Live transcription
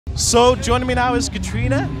So joining me now is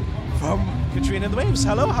Katrina from Katrina and the Waves.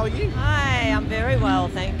 Hello, how are you? Hi, I'm very well,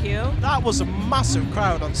 thank you. That was a massive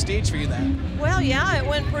crowd on stage for you there. Well, yeah, it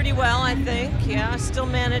went pretty well, I think. Yeah, I still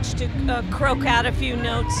managed to croak out a few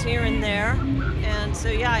notes here and there. And so,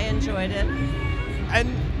 yeah, I enjoyed it. And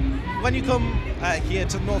when you come here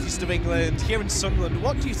to the northeast of England, here in Sunderland,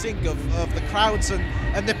 what do you think of the crowds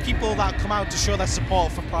and the people that come out to show their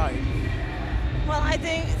support for Pride? Well, I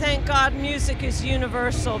think, thank God, music is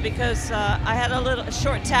universal because I had a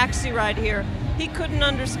short taxi ride here.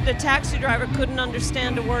 The taxi driver couldn't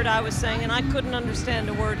understand a word I was saying, and I couldn't understand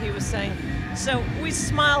a word he was saying. So we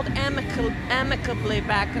smiled amicably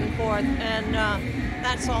back and forth, and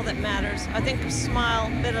that's all that matters. I think a smile,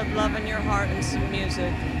 a bit of love in your heart, and some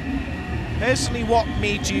music. Personally, what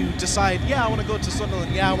made you decide, yeah, I want to go to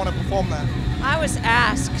Sunderland, yeah, I want to perform there? I was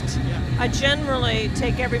asked. Yeah. I generally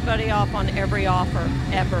take everybody off on every offer,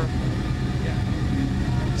 ever.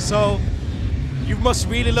 Yeah. So, you must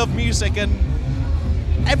really love music, and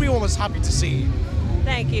everyone was happy to see you.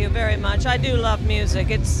 Thank you very much. I do love music.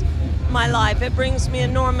 It's my life. It brings me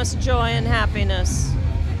enormous joy and happiness.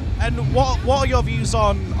 And what are your views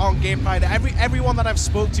on gay pride? Everyone that I've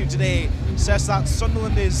spoke to today says that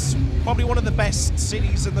Sunderland is probably one of the best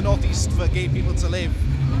cities in the northeast for gay people to live.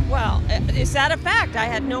 Well, is that a fact? I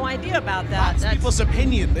had no idea about that. That's people's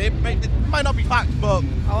opinion. It might not be fact, but...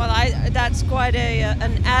 Oh, well, that's quite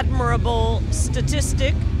an admirable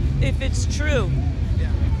statistic if it's true.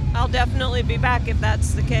 Yeah. I'll definitely be back if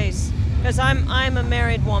that's the case. Because I'm a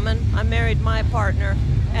married woman. I married my partner.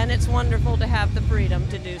 And it's wonderful to have the freedom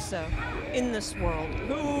to do so in this world.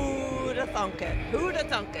 Who'd have thunk it? Who'd have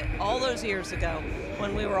thunk it? All those years ago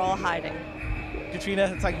when we were all hiding.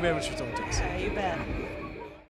 Katrina, thank you very much for talking to us. Yeah, you bet.